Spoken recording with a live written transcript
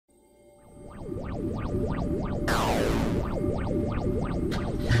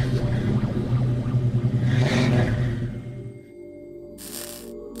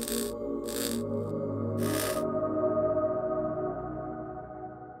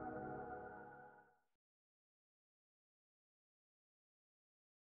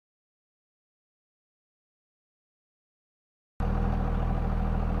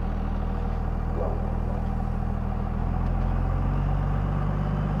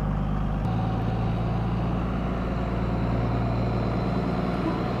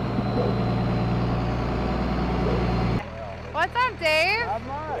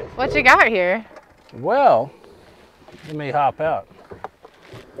What you got here? Well, let me hop out.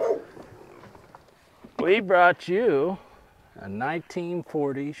 We brought you a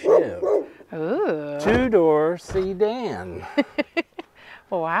 1940 Chevy. Ooh. Two-door sedan.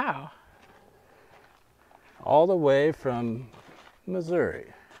 Wow. All the way from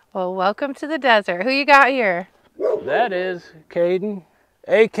Missouri. Well, welcome to the desert. Who you got here? That is Caden,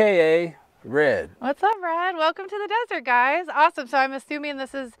 AKA Red. What's up, Red? Welcome to the desert, guys. Awesome. So I'm assuming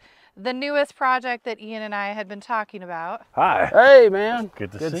this is the newest project that Ian and I had been talking about. Hi. Hey, man.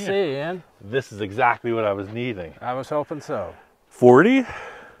 Good to Good to see see you, Ian. This is exactly what I was needing. I was hoping so. 40?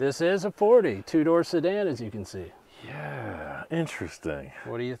 This is a 40, two-door sedan, as you can see. Yeah, interesting.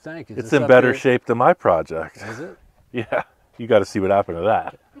 What do you think? Is It's this in up better your- shape than my project. Is it? Yeah, you got to see what happened to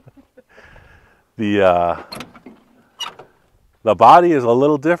that. The body is a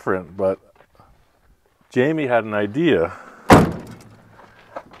little different, but Jamie had an idea.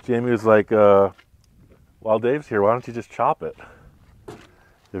 Jamie was like, while Dave's here, why don't you just chop it? If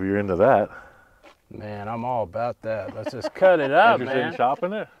you're into that. Man, I'm all about that. Let's just cut it up, Interested man. in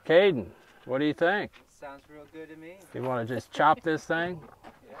chopping it? Caden, what do you think? Sounds real good to me. You want to just chop this thing?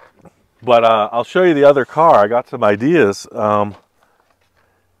 But I'll show you the other car. I got some ideas.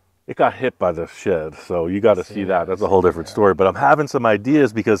 It got hit by the shed, so you got to see that. That's a whole different story. But I'm having some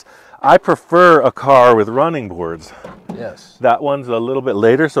ideas because I prefer a car with running boards. Yes. That one's a little bit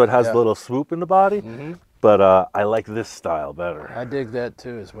later, so it has Yeah. a little swoop in the body. Mm-hmm. But I like this style better. I dig that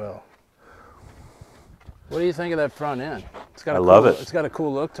too as well. What do you think of that front end? It's got I love it. It's got a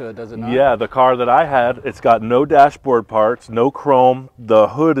cool look to it, does it not? Yeah, the car that I had, it's got no dashboard parts, no chrome. The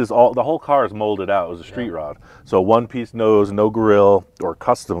hood is the whole car is molded out. It was a street rod. So one piece nose, no grill or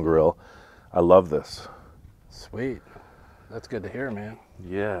custom grill. I love this. Sweet. That's good to hear, man.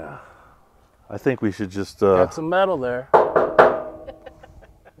 Yeah. I think we should just Got some metal there.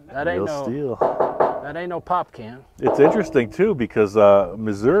 That ain't real steel. That ain't no pop can. It's interesting too because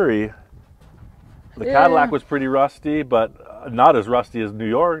Missouri, the Cadillac was pretty rusty, but not as rusty as New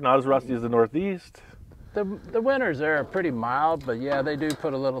York, not as rusty as the Northeast. The winters there are pretty mild, but yeah, they do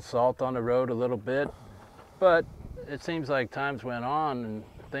put a little salt on the road a little bit. But it seems like times went on and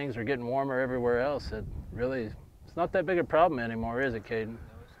things are getting warmer everywhere else. It's not that big a problem anymore, is it, Caden?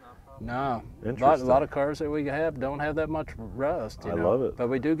 No. A lot of cars that we have don't have that much rust. You know? love it. But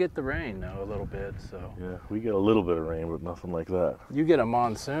we do get the rain, though, a little bit. So Yeah, we get a little bit of rain, but nothing like that. you get a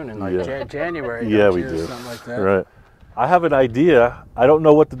monsoon in like Yeah. January. Yeah, don't we you, or do. something like that. Right. I have an idea. I don't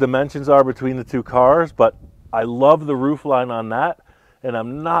know what the dimensions are between the two cars, but I love the roof line on that. And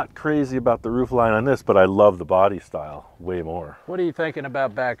I'm not crazy about the roof line on this, but I love the body style way more. What are you thinking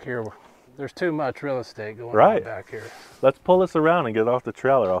about back here? There's too much real estate going Right. on back here. Let's pull this around and get off the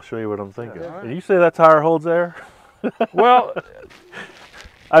trailer. I'll show you what I'm thinking. And you say that tire holds air? Well,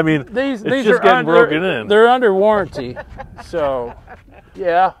 I mean, these it's are just getting under, broken in. They're under warranty, so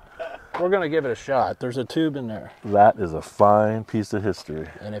yeah, we're gonna give it a shot. There's a tube in there, That is a fine piece of history.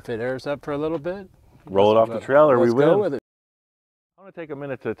 and if it airs up for a little bit, Roll it off the trailer, we let's go win. with it. I want to take a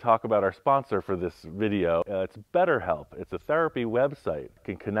minute to talk about our sponsor for this video. It's BetterHelp. It's a therapy website. It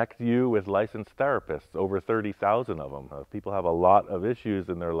can connect you with licensed therapists, over 30,000 of them. People have a lot of issues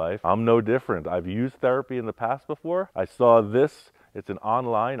in their life. I'm no different. I've used therapy in the past before. I saw this. It's an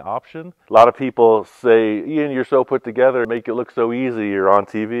online option. A lot of people say, Ian, you're so put together, make it look so easy, you're on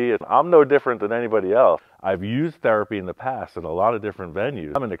TV. I'm no different than anybody else. I've used therapy in the past in a lot of different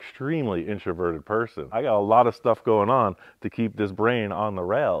venues. I'm an extremely introverted person. I got a lot of stuff going on to keep this brain on the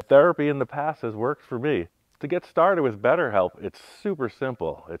rail. Therapy in the past has worked for me. To get started with BetterHelp, it's super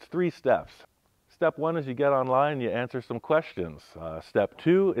simple. It's 3 steps. Step 1 is you get online, you answer some questions. Step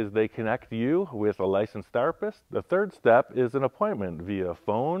 2 is they connect you with a licensed therapist. The 3rd step is an appointment via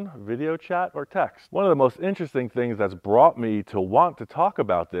phone, video chat, or text. One of the most interesting things that's brought me to want to talk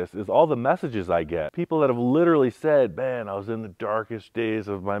about this is all the messages I get. People that have literally said, man, I was in the darkest days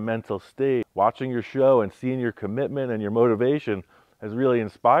of my mental state. Watching your show and seeing your commitment and your motivation has really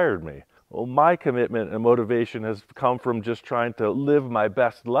inspired me. Well, my commitment and motivation has come from just trying to live my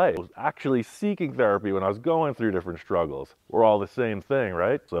best life. I was actually seeking therapy when I was going through different struggles. We're all the same thing,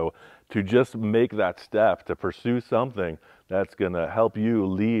 right? So to just make that step, to pursue something that's gonna help you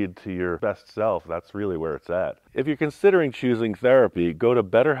lead to your best self, that's really where it's at. If you're considering choosing therapy, go to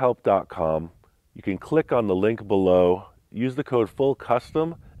betterhelp.com. You can click on the link below, use the code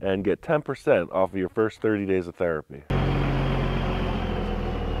FULLCUSTOM, and get 10% off of your first 30 days of therapy.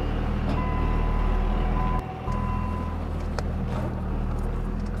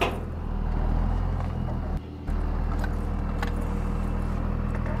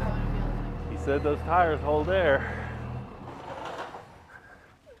 Said those tires hold air.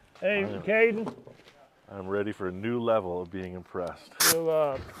 Hey, Caden. I'm ready for a new level of being impressed.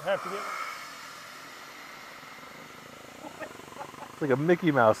 You'll have to get... It's like a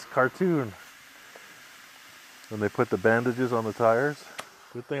Mickey Mouse cartoon. When they put the bandages on the tires.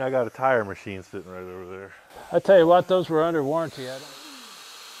 Good thing I got a tire machine sitting right over there. I tell you what, those were under warranty, Adam.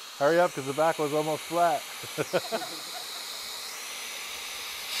 Hurry up, because the back was almost flat.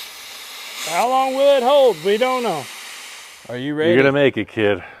 How long will it hold? We don't know. Are you ready? You're gonna make it,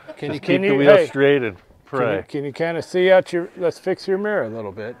 kid. Can Just you keep the wheel straight and pray. Can you kind of see out your? Let's fix your mirror a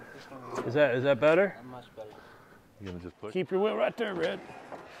little bit. Is that better? Much better. You gonna just push? Keep your wheel right there, Red.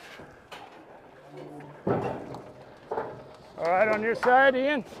 All right, on your side,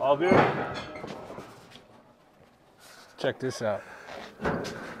 Ian. All good. Check this out.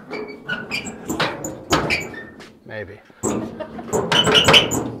 Maybe.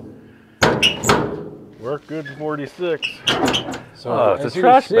 Work good 46. So Oh, it's as a you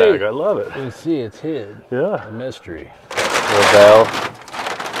trash see- bag. I love it. You can see it's hid. Yeah. A mystery. Little bell.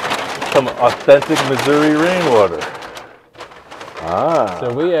 Some authentic Missouri rainwater. Ah.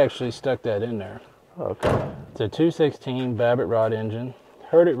 So we actually stuck that in there. Okay. It's a 216 Babbitt rod engine.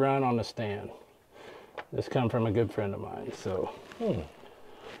 Heard it run on the stand. This come from a good friend of mine. So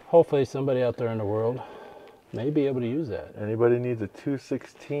hopefully somebody out there in the world may be able to use that. Anybody needs a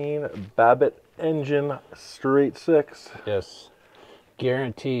 216 Babbitt engine straight six? Yes.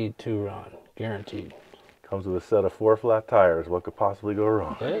 Guaranteed to run. Guaranteed. Comes with a set of 4 flat tires. What could possibly go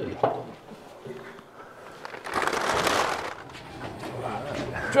wrong? Hey.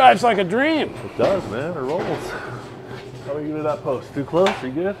 Drives like a dream. It does, man. It rolls. How do you get to that post? Too close?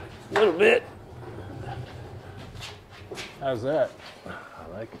 You good? A little bit. How's that?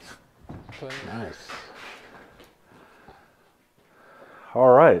 I like it. Nice. All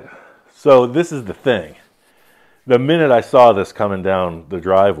right. So this is the thing. The minute I saw this coming down the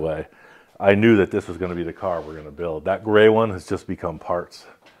driveway, I knew that this was going to be the car we're going to build. That gray one has just become parts.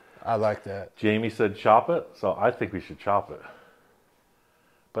 I like that. Jamie said chop it, so I think we should chop it.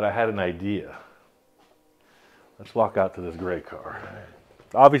 But I had an idea. Let's walk out to this gray car.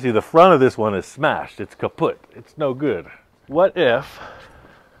 Obviously the front of this one is smashed. It's kaput. It's no good. What if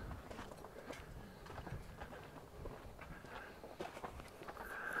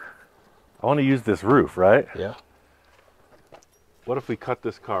I want to use this roof, right? Yeah. What if we cut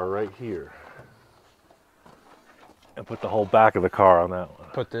this car right here and put the whole back of the car on that one?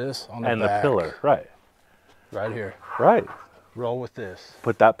 Put this on the And back. the pillar, right. Right here. Right. Roll with this.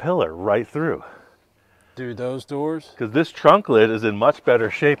 Put that pillar right through. Do those doors. Because this trunk lid is in much better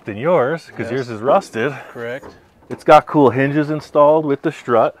shape than yours, because yours is rusted. Correct. It's got cool hinges installed with the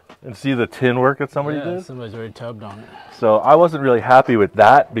strut. And see the tin work that somebody did? Somebody's already tubbed on it. So I wasn't really happy with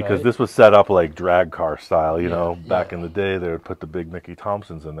that because Right. this was set up like drag car style, you know. Yeah. Back in the day, they would put the big Mickey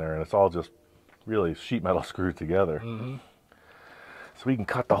Thompsons in there, and it's all just really sheet metal screwed together. So we can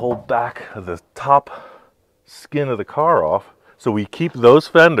cut the whole back of the top skin of the car off. So we keep those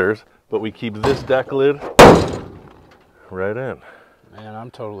fenders, but we keep this deck lid right in. Man, I'm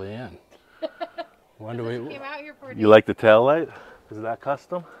totally in. When do we? Came out here for You like the tail light? Is that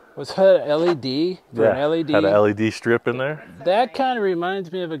custom? Was that LED? For an LED? Had an LED strip in there. That kind of reminds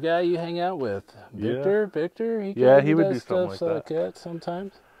me of a guy you hang out with, Victor. Victor. He would do does something stuff like that.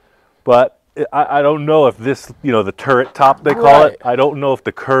 sometimes. But I don't know if this, you know, the turret top they call Right. it, I don't know if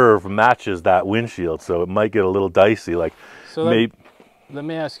the curve matches that windshield, so it might get a little dicey. Like, So maybe. let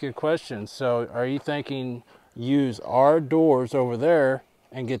me ask you a question. So are you thinking use our doors over there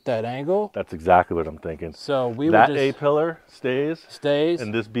and get that angle? That's exactly what I'm thinking. So we That would A just pillar stays, stays.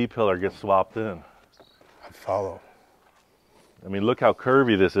 and this B pillar gets swapped in. I follow. I mean, look how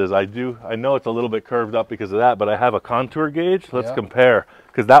curvy this is. I know it's a little bit curved up because of that, but I have a contour gauge. Let's Yeah. compare,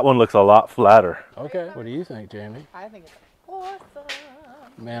 because that one looks a lot flatter. Okay. What do you think, Jamie? I think it's awesome.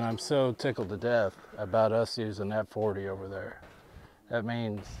 Man, I'm so tickled to death about us using that 40 over there. That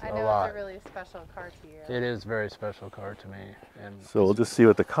means I a know lot. it's a really special car to you. It is a very special car to me. And So we'll just see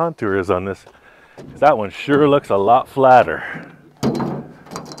what the contour is on this. 'Cause that one sure looks a lot flatter.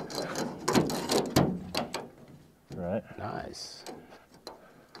 Right? nice.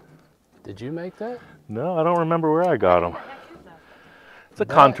 Did you make that? No, I don't remember where I got them. It's a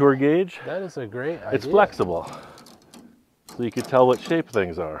contour gauge. That is a great idea. It's flexible, so you can tell what shape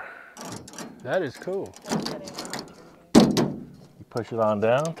things are. That is cool. You push it on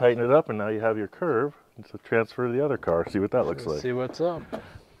down, tighten it up, and now you have your curve. So transfer to the other car, see what that looks Let's like. see what's up.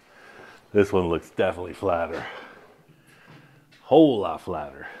 This one looks definitely flatter. Whole lot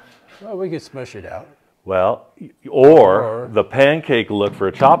flatter. Well, we could smush it out. Well, or Or- the pancake look for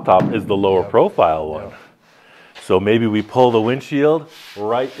a chop top is the lower profile one. So maybe we pull the windshield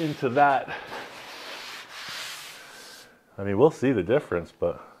right into that. I mean, we'll see the difference,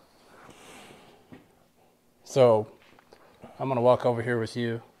 but. So I'm gonna walk over here with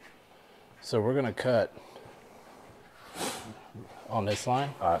you. So we're gonna cut on this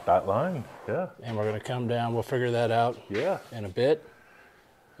line. That line, yeah. And we're gonna come down, we'll figure that out in a bit.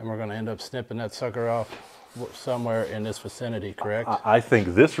 And we're gonna end up snipping that sucker off somewhere in this vicinity, correct? I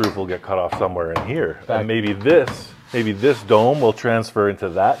think this roof will get cut off somewhere in here. And maybe this dome will transfer into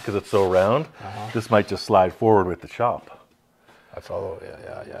that because it's so round. This might just slide forward with the chop. I follow,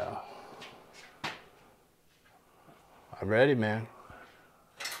 yeah. I'm ready, man.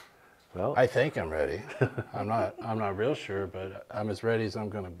 Well, I think I'm ready. I'm not real sure, but I'm as ready as I'm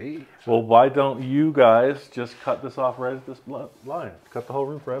gonna be. Well, why don't you guys just cut this off right at this line? Cut the whole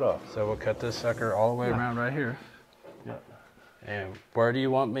roof right off. So we'll cut this sucker all the way around right here. Yeah. And where do you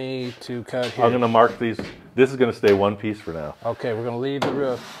want me to cut here? I'm gonna mark these. This is gonna stay one piece for now. Okay, we're gonna leave the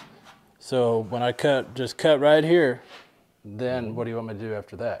roof. So when I cut, just cut right here. Then what do you want me to do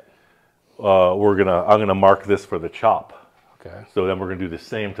after that? I'm gonna mark this for the chop. Okay. So then we're gonna do the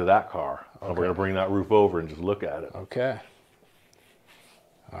same to that car. Okay. And we're gonna bring that roof over and just look at it. Okay.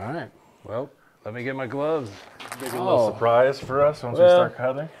 All right. Well, let me get my gloves. Maybe a little surprise for us once we start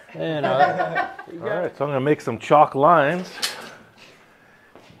cutting. You know, all right, so I'm gonna make some chalk lines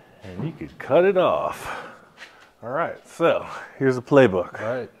and you can cut it off. All right, so here's a playbook.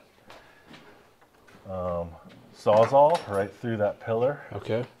 All right. Sawzall right through that pillar.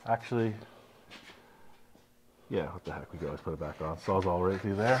 Okay. Actually, yeah, what the heck, we can always put it back on. Sawzall right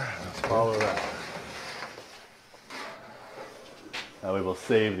through there. Let's follow that. That way we'll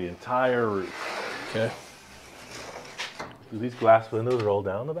save the entire roof. Okay. Do these glass windows roll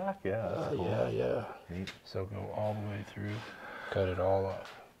down the back? Yeah, that's cool. Yeah. Neat. So go all the way through, cut it all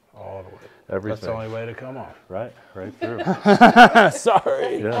off, all the way. Everything. That's the only way to come off. Right through.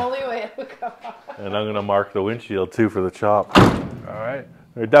 Sorry. Yeah. Only way to come off. And I'm gonna mark the windshield too for the chop. All right.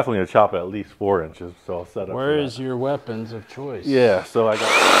 They're definitely gonna chop at least 4 inches, so I'll set up. Where is your weapons of choice? Yeah, so I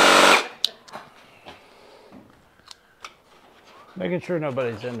got. Making sure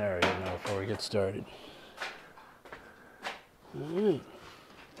nobody's in there, before we get started.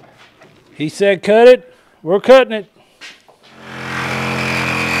 He said cut it, we're cutting it.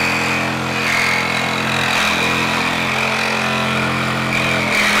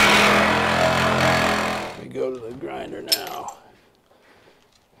 Let me go to the grinder now.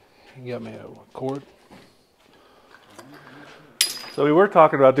 You got me a cord? So we were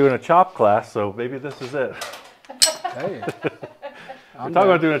talking about doing a chop class, so maybe this is it. Hey. We're talking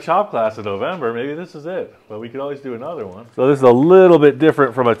about doing a chop class in November. Maybe this is it, but we could always do another one. So this is a little bit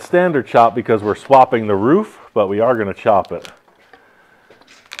different from a standard chop because we're swapping the roof, but we are going to chop it.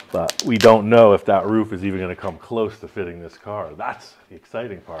 But we don't know if that roof is even going to come close to fitting this car. That's the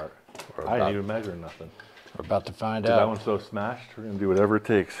exciting part. I didn't even measure nothing. We're about to find That out. one's so smashed, we're going to do whatever it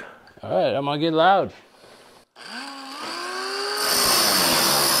takes. All right, I'm going to get loud.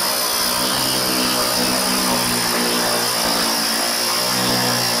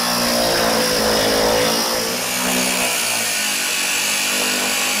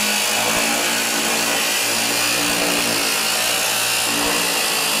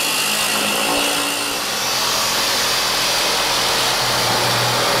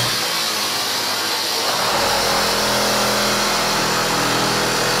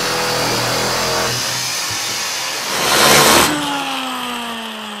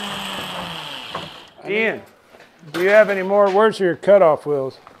 Ian, do you have any more? Where's your cutoff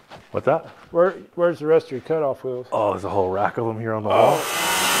wheels? What's that? Where's the rest of your cutoff wheels? Oh, there's a whole rack of them here on the wall.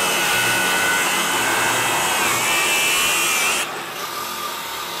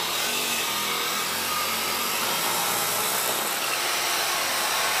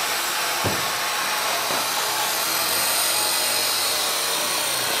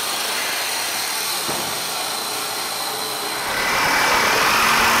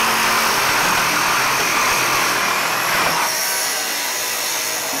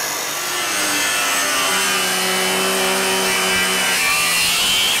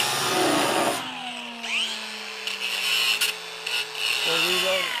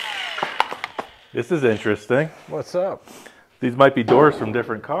 This is interesting. What's up? These might be doors from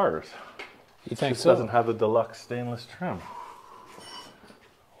different cars. You think This so? doesn't have the deluxe stainless trim.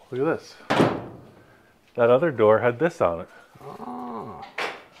 Look at this. That other door had this on it. Oh.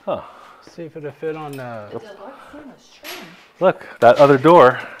 Huh. See if it'll fit on the... Look, that other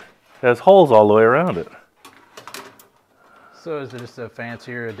door has holes all the way around it. So is it just a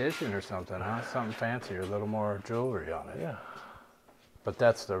fancier edition or something, huh? Something fancier, a little more jewelry on it. Yeah. But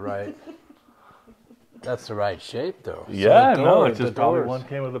that's the right... that's the right shape, though. Yeah, So no, it's just probably doors. one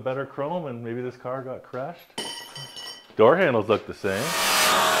came with a better chrome, and maybe this car got crashed. Door handles look the same.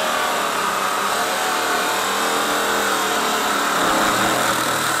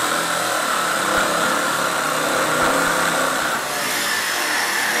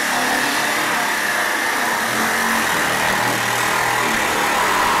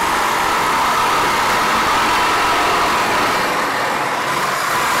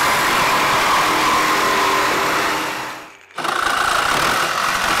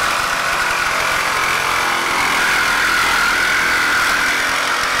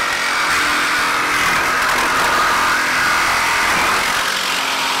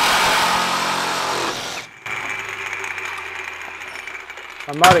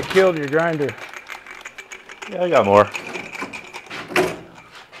 I might have killed your grinder. Yeah, I got more.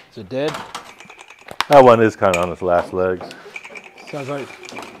 Is it dead? That one is kind of on its last legs. Sounds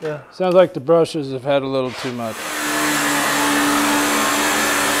like the brushes have had a little too much.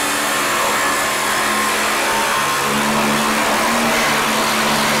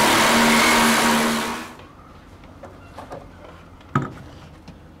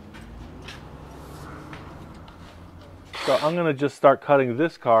 So I'm going to just start cutting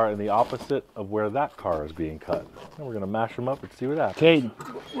this car in the opposite of where that car is being cut. And we're going to mash them up and see what happens. Caden,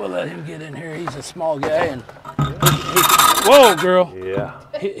 we'll let him get in here. He's a small guy, and whoa, girl. Yeah.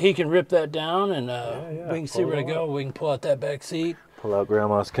 He can rip that down, and we can see Pull where to it go. We can pull out that back seat. Pull out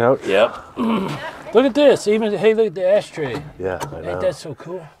Grandma's couch. Yep. Look at this. Even hey, look at the ashtray. Yeah, I know. Ain't that so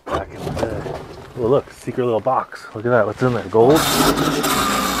cool? Back in the day. Oh, look, secret little box. Look at that. What's in there? Gold?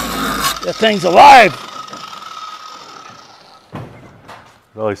 That thing's alive.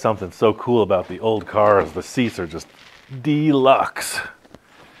 There's always something so cool about the old cars. The seats are just deluxe.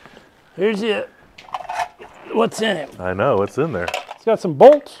 Here's it. What's in it? I know. What's in there? It's got some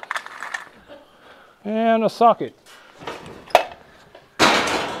bolts and a socket.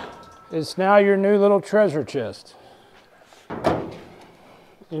 It's now your new little treasure chest.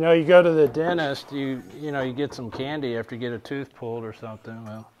 You know, you go to the dentist, you get some candy after you get a tooth pulled or something.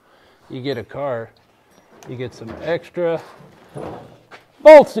 Well, you get a car, you get some extra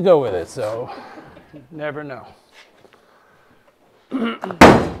bolts to go with it, so you never know.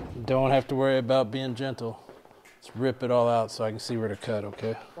 Don't have to worry about being gentle. Let's rip it all out so I can see where to cut,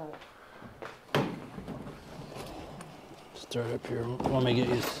 okay? Start up here. Let me get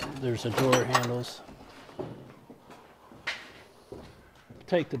you, there's the door handles.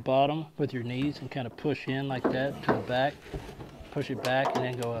 Take the bottom with your knees and kind of push in like that to the back. Push it back and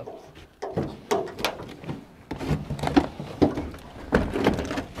then go up.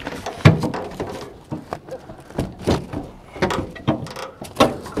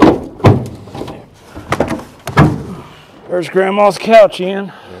 There's Grandma's couch, Ian.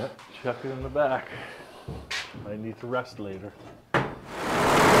 Yeah, chuck it in the back. I need to rest later.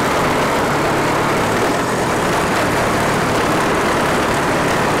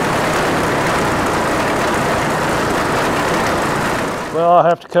 Well, I'll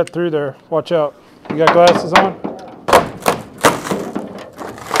have to cut through there. Watch out. You got glasses on?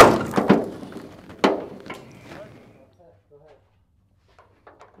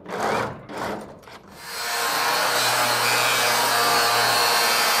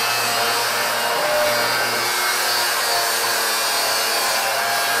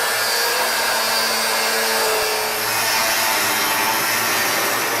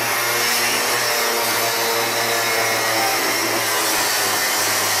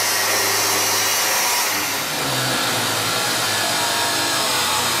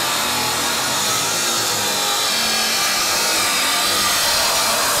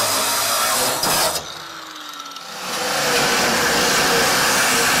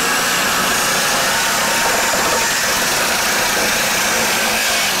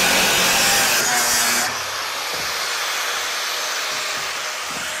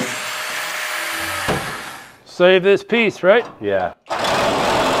 Save this piece, right? Yeah.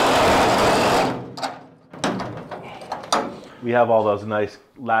 We have all those nice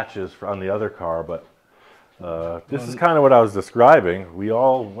latches on the other car, but this is kind of what I was describing. We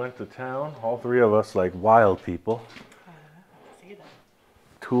all went to town, all three of us, like wild people.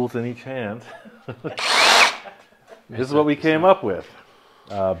 Tools in each hand. This is what we came up with.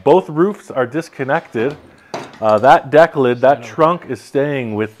 Both roofs are disconnected. That deck lid, that trunk is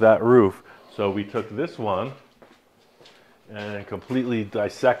staying with that roof. So we took this one and completely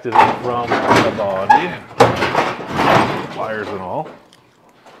dissected it from the body. Wires and all.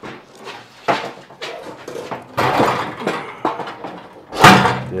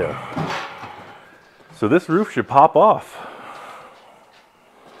 Yeah. So this roof should pop off.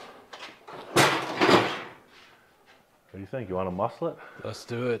 think? You want to muscle it? Let's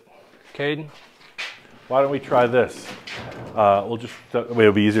do it. Caden? Why don't we try this? We'll just,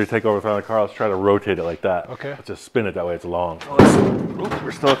 it'll be easier to take over the front of the car. Let's try to rotate it like that. Okay. Let's just spin it that way, it's long.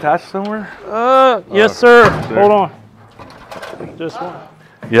 We're still attached somewhere? Yes, sir. Hold on. Just one.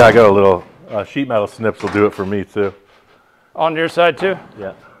 Yeah, I got a little sheet metal snips will do it for me too. On your side too?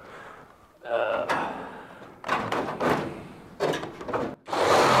 Yeah.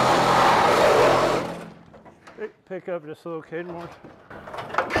 Pick up just a little, Caden, more.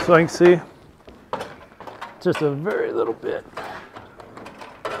 So I can see just a very little bit.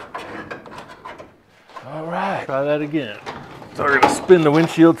 All right. Try that again. So we're gonna spin the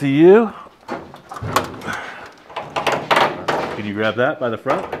windshield to you. Can you grab that by the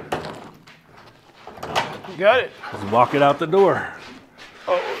front? You got it. Let's walk it out the door.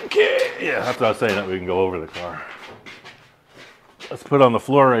 Okay. Yeah, that's what I was saying, that we can go over the car. Let's put it on the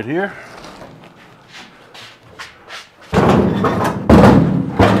floor right here.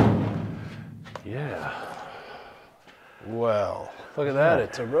 Yeah. Well, look at that.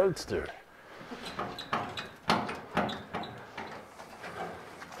 It's a roadster.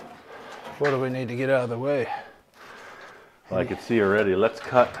 What do we need to get out of the way? Well, I can see already. Let's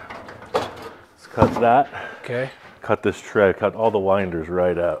cut that. Okay. Cut this tread, cut all the winders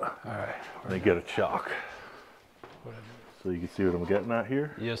right out. All right. And then get a chalk. So you can see what I'm getting at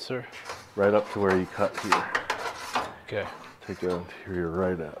here? Yes, sir. Right up to where you cut here. Okay. Take that interior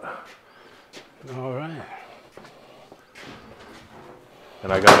right out. All right.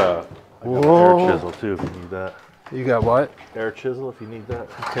 And I got an air chisel too if you need that. You got what? Air chisel if you need that.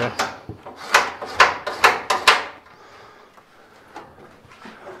 Okay.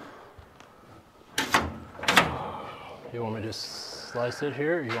 You want me to just slice it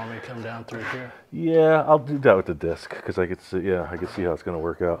here, or you want me to come down through here? Yeah, I'll do that with the disc because I could see. Yeah, I can see how it's going to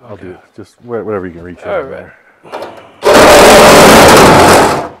work out. I'll do it just whatever you can reach out there.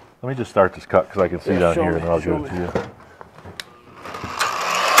 Let me just start this cut because I can see down here, and then I'll do it to you.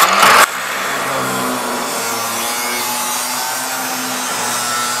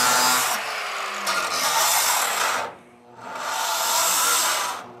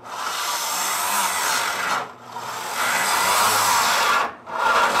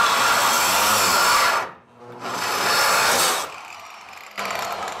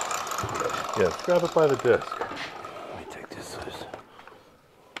 Yes, grab it by the disc. Let me take this loose.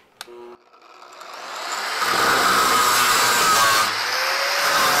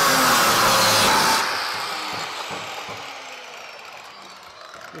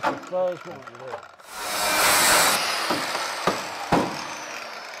 Get the fuzz going there.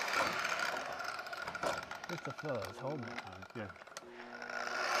 Get the fuzz, hold it. Yeah.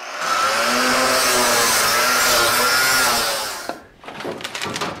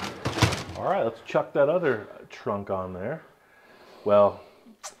 All right, let's chuck that other trunk on there. Well,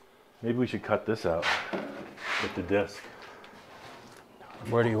 maybe we should cut this out with the disc.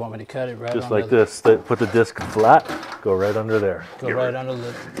 Where do you want me to cut it? Right Just under like this. Put the disc flat, go right under there. Go right under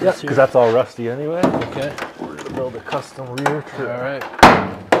the... Yeah, because that's all rusty anyway. Okay. We're going to build a custom rear trim. All right.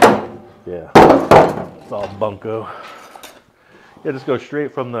 Yeah, it's all bunko. Yeah, just go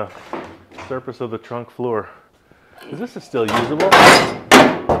straight from the surface of the trunk floor. Because this is still usable.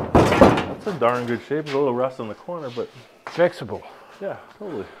 It's in darn good shape. There's a little rust on the corner, but Fixable. yeah,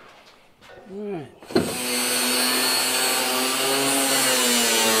 totally. All right.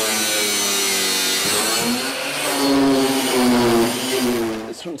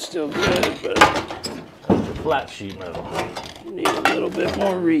 This one's still good, but That's a flat sheet metal. need a little bit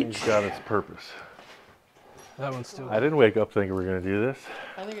more reach. It's got its purpose. That one's still I didn't wake up thinking we were going to do this.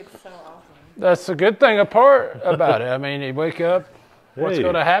 I think it's so awesome. That's the good thing about it. I mean, you wake up, what's Hey.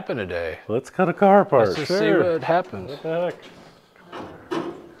 going to happen today? Let's cut a car apart. Let's just sure. see what happens. What the heck?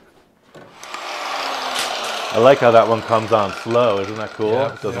 I like how that one comes on slow. Isn't that cool?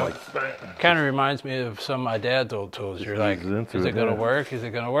 Yeah, It doesn't yeah. like. Kind of reminds me of some of my dad's old tools. You're like, eases into is it, it going to yeah. work? Is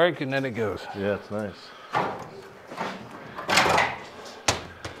it going to work? And then it goes. Yeah, it's nice.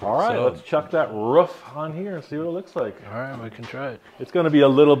 All right, So- let's chuck that roof on here and see what it looks like. All right, we can try it. It's going to be a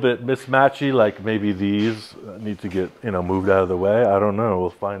little bit mismatchy, like maybe these need to get, moved out of the way. I don't know. We'll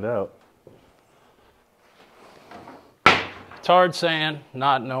find out. It's hard saying,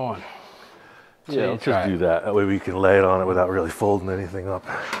 not knowing. So Yeah, you let's try just it. do that. That way we can lay it on it without really folding anything up.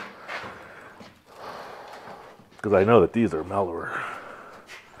 Because I know that these are mellower.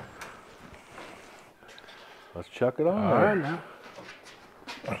 Let's chuck it on. All right, now.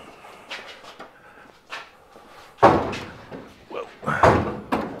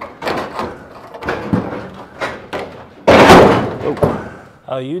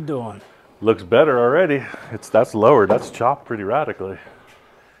 How you doing? Looks better already. That's lowered. That's chopped pretty radically.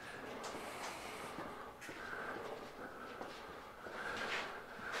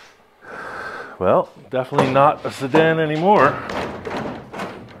 Well, definitely not a sedan anymore.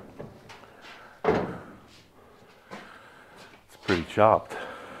 It's pretty chopped.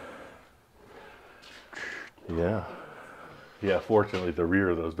 Yeah. Yeah, fortunately the rear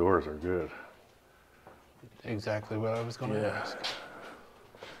of those doors are good. Exactly what I was going to ask.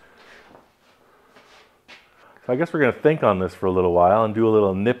 So I guess we're going to think on this for a little while and do a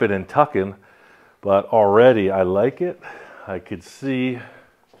little nip it and tucking, but already I like it. I could see,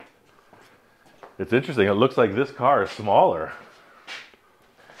 it's interesting, it looks like this car is smaller.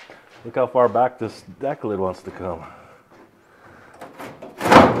 Look how far back this deck lid wants to come.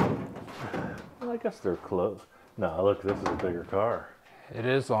 Well, I guess they're close. No, look, this is a bigger car. It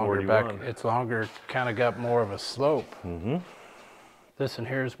is longer 41. back. It's longer, kind of got more of a slope. Mm-hmm. This one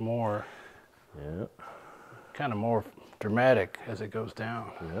here is more, Yeah. kind of more dramatic as it goes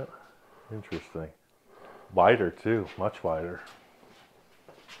down. Yeah. Interesting. Wider too, much wider.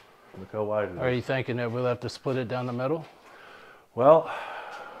 Look how wide it is. Are you thinking that we'll have to split it down the middle? Well,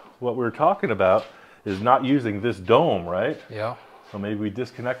 what we're talking about is not using this dome, right? Yeah. So maybe we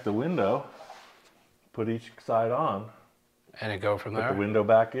disconnect the window, put each side on, And it go from put there? the window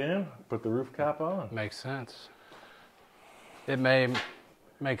back in, put the roof cap on. Makes sense. It may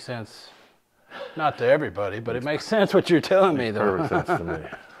make sense, not to everybody, but it makes sense what you're telling me, though. Perfect sense to me.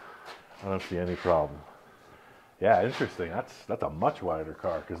 I don't see any problem. Yeah, interesting. That's a much wider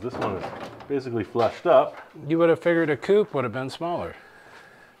car because this one is basically fleshed up. You would have figured a coupe would have been smaller,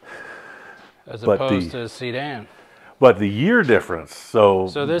 as But opposed to a sedan. But the year difference, so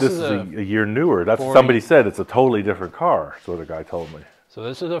this this is is a year newer. That's 40. somebody said it's a totally different car. So the guy told me. So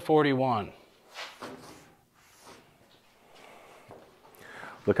this is a 41.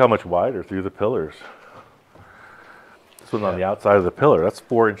 Look how much wider through the pillars. This one's on the outside of the pillar. That's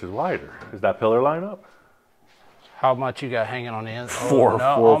 4 inches wider. Is that pillar line up? How much you got hanging on the inside? Four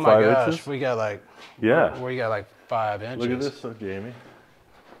or my 5 gosh, inches? we got like, Yeah. we got like 5 inches. Look at this, Jamie.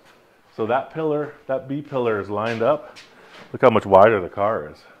 So that pillar, that B pillar is lined up. Look how much wider the car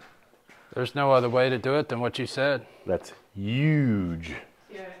is. There's no other way to do it than what you said. That's huge.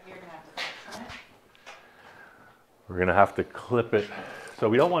 You're gonna have to fix it. We're gonna have to clip it. So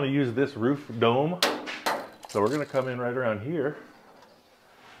we don't want to use this roof dome. So we're gonna come in right around here.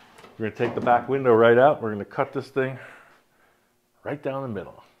 We're gonna take the back window right out. We're gonna cut this thing right down the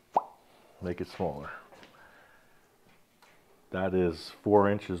middle. Make it smaller. That is 4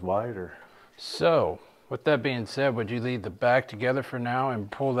 inches wider. So, with that being said, would you leave the back together for now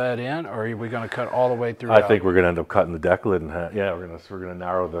and pull that in, or are we going to cut all the way through? I think we're gonna end up cutting the deck lid in half. Yeah, we're gonna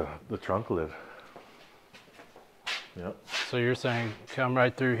narrow the trunk lid. Yep. So you're saying come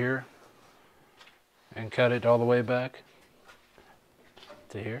right through here and cut it all the way back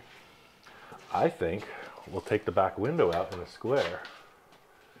to here? I think we'll take the back window out in a square.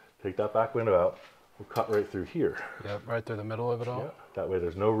 Take that back window out. We'll cut right through here. Yep, right through the middle of it all. Yep. That way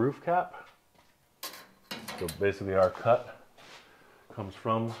there's no roof cap. So basically our cut comes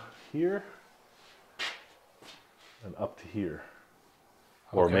from here and up to here.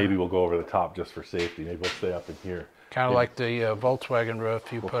 Or Okay. maybe we'll go over the top just for safety. Maybe we'll stay up in here. Kind of like the Volkswagen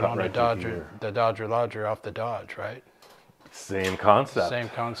roof you We'll put cut on right through the Dodger Lodger off the Dodge, right? Same concept. Same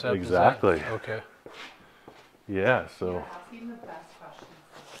concept. is Exactly. that? Okay. Yeah, so. You're asking the best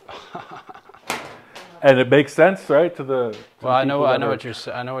questions. And it makes sense, right? To the Well, I know people that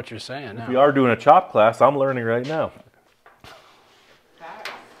are- I know what you're saying now. We are doing a chop class. I'm learning right now. Facts.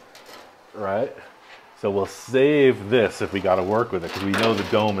 Right? So we'll save this if we got to work with it because we know the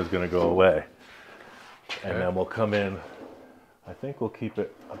dome is going to go away. And Okay. then we'll come in. I think we'll keep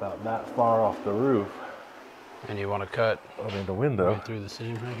it about that far off the roof. And you want to cut I mean the window. right through the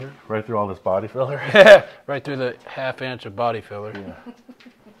seam right here? Right through all this body filler. Right through the ½ inch of body filler. Yeah.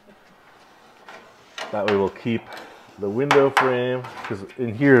 That way we'll keep the window frame. Because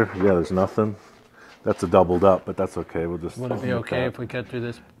in here, yeah, there's nothing. That's a doubled up, but that's okay. We'll just. Would it be nip okay that. if we cut through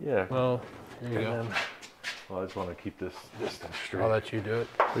this? Yeah. Well, there you And go. then, well, I just want to keep this distance straight. I'll let you do it.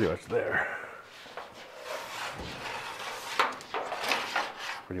 Pretty much there.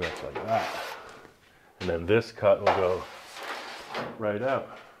 Pretty much like that. And then this cut will go right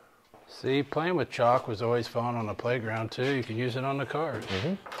out. See, playing with chalk was always fun on the playground too. You can use it on the cars.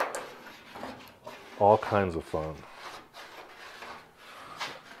 All kinds of fun.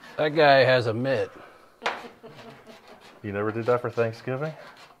 That guy has a mitt. You never did that for Thanksgiving?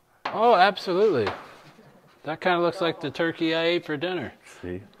 Oh, absolutely. That kind of looks like the turkey I ate for dinner.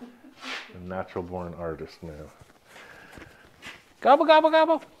 See? A natural born artist now. Gobble, gobble,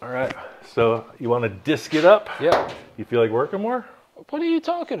 gobble. All right. So you want to disc it up? Yeah. You feel like working more? What are you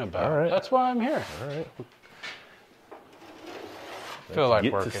talking about? All right. That's why I'm here. All right. I feel like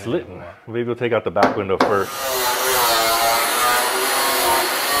Get working to slitting. anymore. Maybe we'll take out the back window first.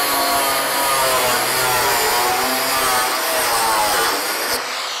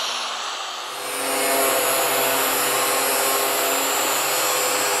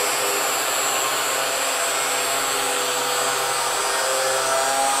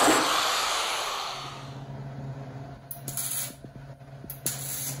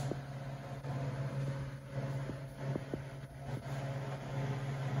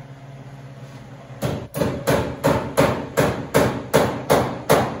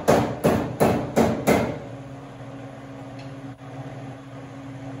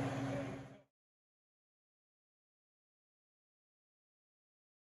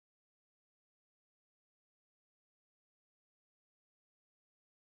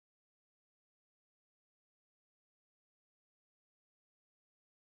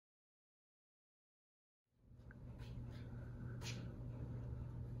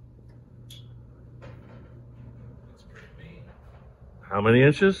 How many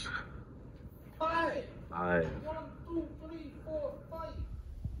inches? 5. 5. 1, 2, 3, 4, 5.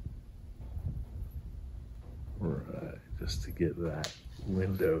 Right, just to get that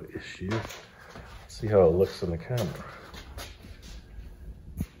window issue. See how it looks in the camera.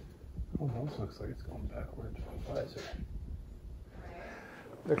 Almost looks like it's going backwards. Visor.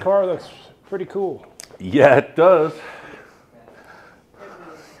 The car looks pretty cool. Yeah, it does.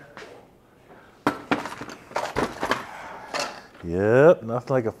 Yep,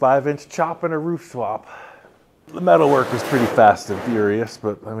 nothing like a 5-inch chop and a roof swap. The metal work was pretty fast and furious,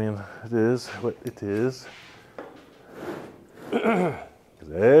 but I mean, it is what it is.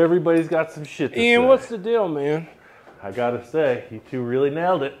 Everybody's got some shit to say. Ian, what's the deal, man? I gotta say, you two really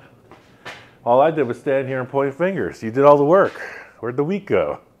nailed it. All I did was stand here and point fingers. You did all the work. Where'd the week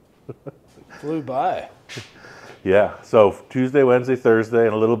go? Flew by. Yeah, so Tuesday, Wednesday, Thursday,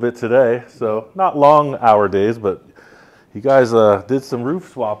 and a little bit today. So not long hour days, but you guys did some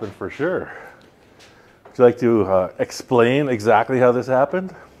roof swapping for sure. Would you like to explain exactly how this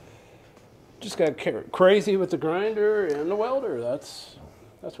happened? Just got crazy with the grinder and the welder. That's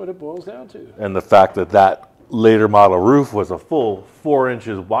what it boils down to. And the fact that that later model roof was a full 4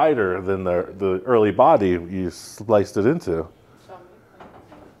 inches wider than the early body you spliced it into.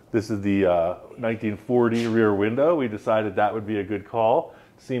 This is the 1940 rear window. We decided that would be a good call.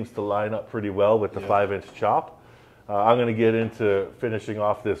 Seems to line up pretty well with the 5-inch chop. I'm going to get into finishing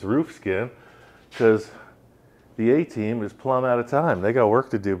off this roof skin because the A-team is plumb out of time. They got work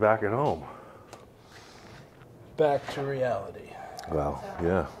to do back at home. Back to reality. Well,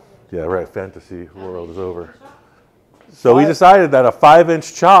 yeah. Yeah, right. Fantasy world is over. So we decided that a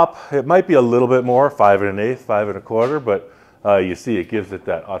 5-inch chop, it might be a little bit more, 5 1/8, 5 1/4, but you see it gives it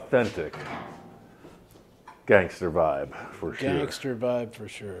that authentic gangster vibe for sure. Gangster vibe for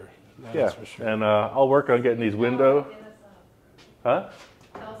sure. That Yeah, is for sure. and I'll work on getting these window. Huh?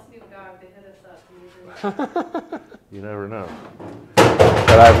 Tell Snoop Dogg to hit us up. You never know.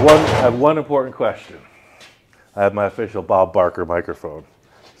 But I have one important question. I have my official Bob Barker microphone.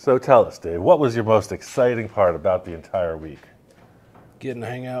 So tell us, Dave, what was your most exciting part about the entire week? Getting to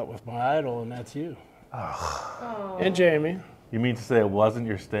hang out with my idol, and that's you. Oh. And Jamie. You mean to say it wasn't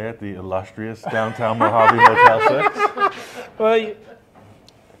your stay at the illustrious downtown Mojave Motel 6? Well,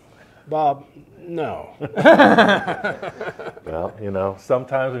 Bob, no. Well, you know,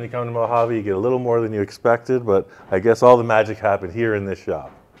 sometimes when you come to Mojave, you get a little more than you expected, but I guess all the magic happened here in this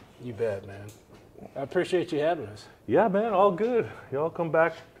shop. You bet, man. I appreciate you having us. Yeah, man, all good. Y'all come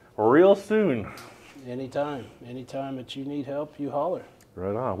back real soon. Anytime. Anytime that you need help, you holler.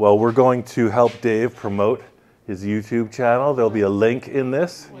 Right on. Well, we're going to help Dave promote his YouTube channel. There'll be a link in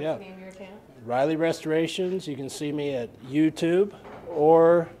this. What's the name of your channel? Riley Restorations. You can see me at YouTube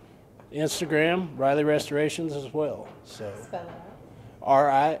or Instagram, Riley Restorations as well. So Spell it out.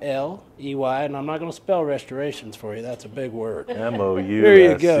 R-I-L-E-Y, and I'm not going to spell restorations for you. That's a big word. M-O-U-S-E. Here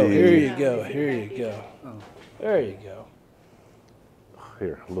you go. Here you go. Here you go. There you go.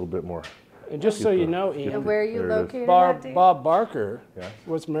 Here, a little bit more. And just so you know, Ian, And where are you There it is. located at, Dave? Bob Barker Yeah.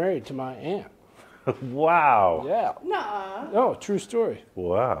 was married to my aunt. Wow. Yeah. Nuh-uh. Oh, true story.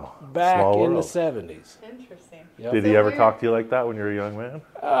 Wow. Back Small in the world. 70s. Interesting. Yep. Did he ever talk to you like that when you were a young man?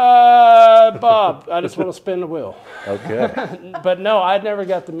 Bob, I just want to spin the wheel. Okay. But no, I never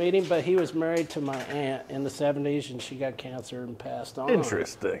got to meet him, but he was married to my aunt in the 70s, and she got cancer and passed on.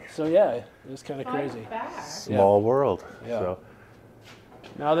 Interesting. So yeah, it was kind of crazy. Small world. Yeah. So,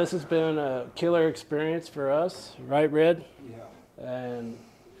 Now this has been a killer experience for us, right, Red? Yeah. And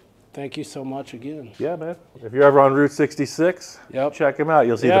thank you so much again. Yeah, man. If you're ever on Route 66, Yep. check him out.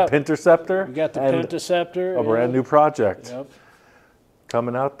 You'll see Yep. the Pinterceptor. We got the and Pinterceptor. a brand new project Yep.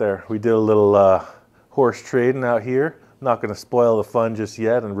 coming out there. We did a little horse trading out here. Not going to spoil the fun just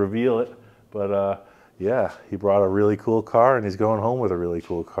yet and reveal it, but yeah, he brought a really cool car and he's going home with a really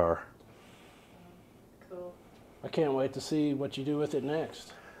cool car. Cool. I can't wait to see what you do with it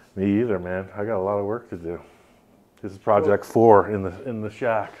next. Me either, man. I got a lot of work to do. This is project 4 in the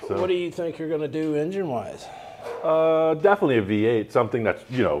shack. So. What do you think you're going to do engine-wise? Definitely a V8, something that's,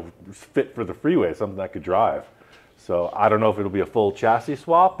 you know, fit for the freeway, something I could drive. So I don't know if it'll be a full chassis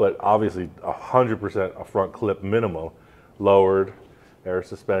swap, but obviously 100% a front clip minimum, lowered, air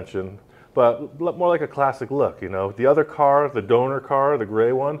suspension, but more like a classic look, you know. The other car, the donor car, the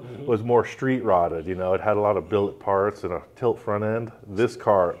gray one, was more street rodded, you know. It had a lot of billet parts and a tilt front end. This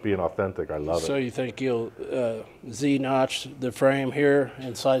car, being authentic, I love it. So you think you'll Z-notch the frame here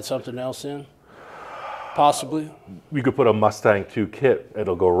and slide something else in? Possibly? You could put a Mustang 2 kit,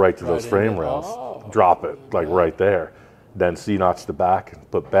 it'll go right to those frame rails. Oh. Drop it, like right there. Then C-notch the back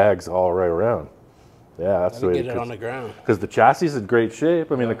and put bags all right around. Yeah, that's the way Get it on the ground. Because the chassis is in great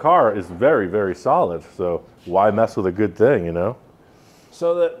shape. I mean, the car is very, very solid. So why mess with a good thing, you know?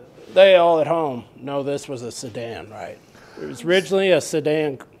 So that they all at home know this was a sedan, right? It was originally a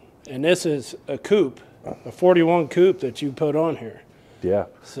sedan, and this is a coupe, a 41 coupe that you put on here. Yeah.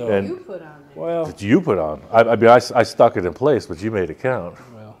 So And You put on there. well, that you put on. I mean, I stuck it in place, but you made it count.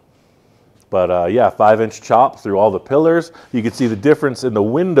 well, But yeah, 5-inch chop through all the pillars. You can see the difference in the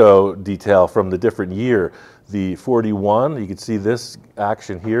window detail from the different year. The 41, you can see this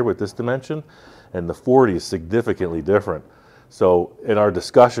action here with this dimension, and the 40 is significantly different. So in our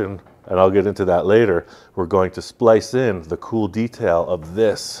discussion, and I'll get into that later, we're going to splice in the cool detail of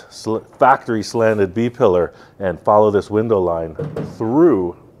this factory slanted B-pillar and follow this window line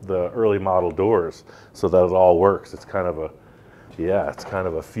through the early model doors so that it all works. It's kind of a it's kind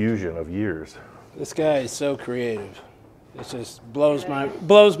of a fusion of years. this guy is so creative. It just blows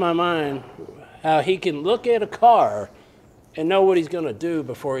my mind how he can look at a car and know what he's going to do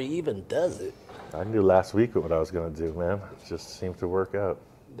before he even does it. I knew last week what I was going to do, man. It just seemed to work out.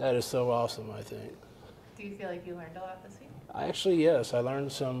 That is so awesome, I think. Do you feel like you learned a lot this week? Actually, yes, I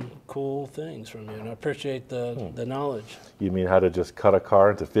learned some cool things from you, and I appreciate the knowledge. You mean how to just cut a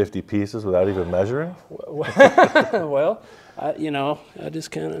car into 50 pieces without even measuring? Well, I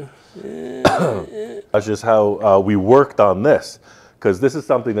just kind of... That's just how we worked on this, because this is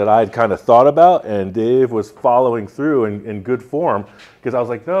something that I had kind of thought about, and Dave was following through in good form, because I was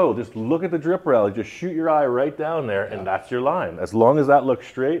like, no, just look at the drip rail, just shoot your eye right down there, and that's your line. As long as that looks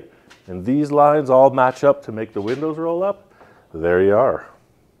straight, and these lines all match up to make the windows roll up, there you are.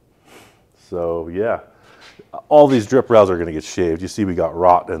 So yeah, all these drip rails are going to get shaved. You see we got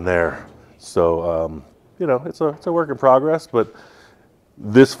rot in there. So, you know, it's a work in progress, but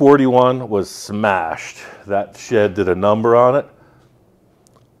this 41 was smashed. That shed did a number on it.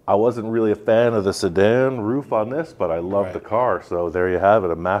 I wasn't really a fan of the sedan roof on this, but I love the car. So there you have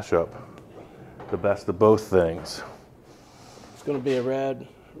it, a mashup. The best of both things. It's going to be a rad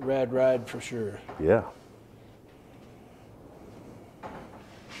ride for sure. Yeah.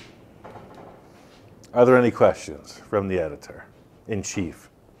 Are there any questions from the editor-in-chief?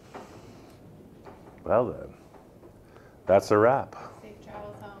 Well then, that's a wrap. Safe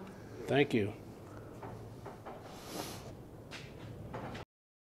travels home. Thank you.